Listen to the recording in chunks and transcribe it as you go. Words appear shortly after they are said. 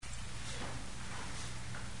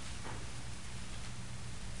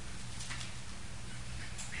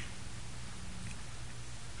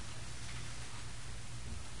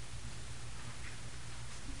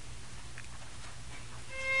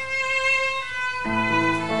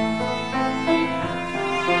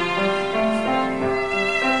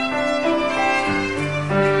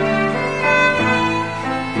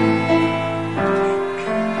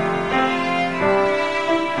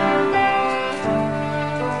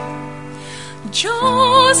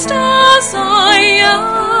Just as I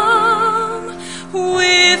am,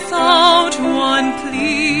 without one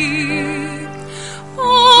plea,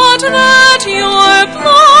 but that your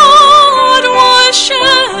blood was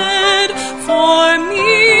shed for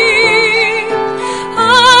me,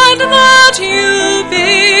 and that you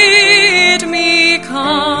bid me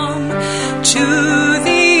come to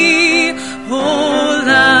thee, O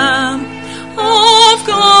Lamb of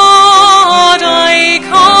God, I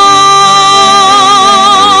come.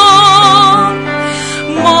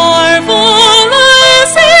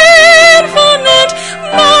 Marvelous, infinite,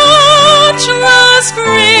 matchless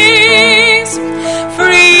grace,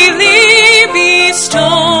 freely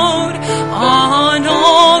bestowed on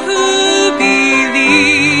all who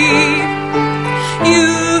believe. You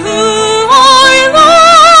are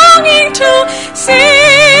longing to see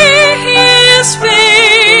His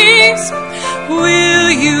face. Will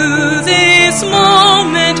you this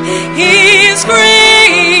moment His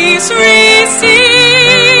grace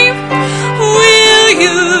receive? Will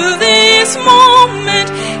you this moment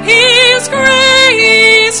His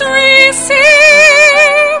grace receive?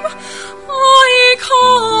 I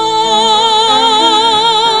come.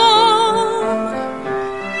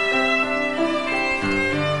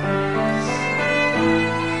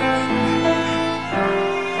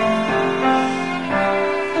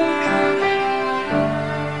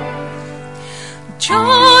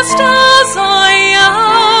 Just as I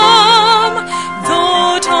am,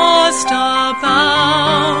 though tossed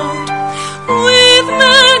about with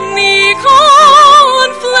many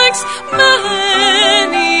conflicts,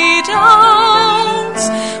 many doubts,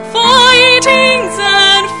 fightings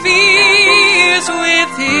and fears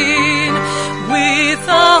within,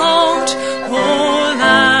 without, O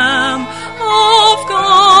Lamb of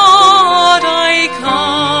God, I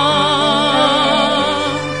come.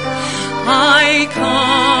 I come.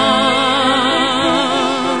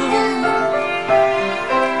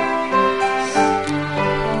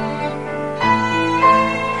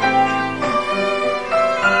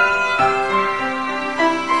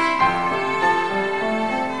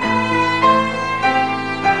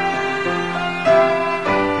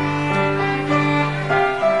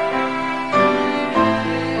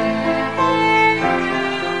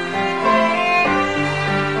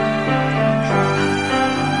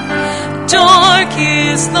 Dark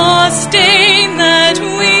is the state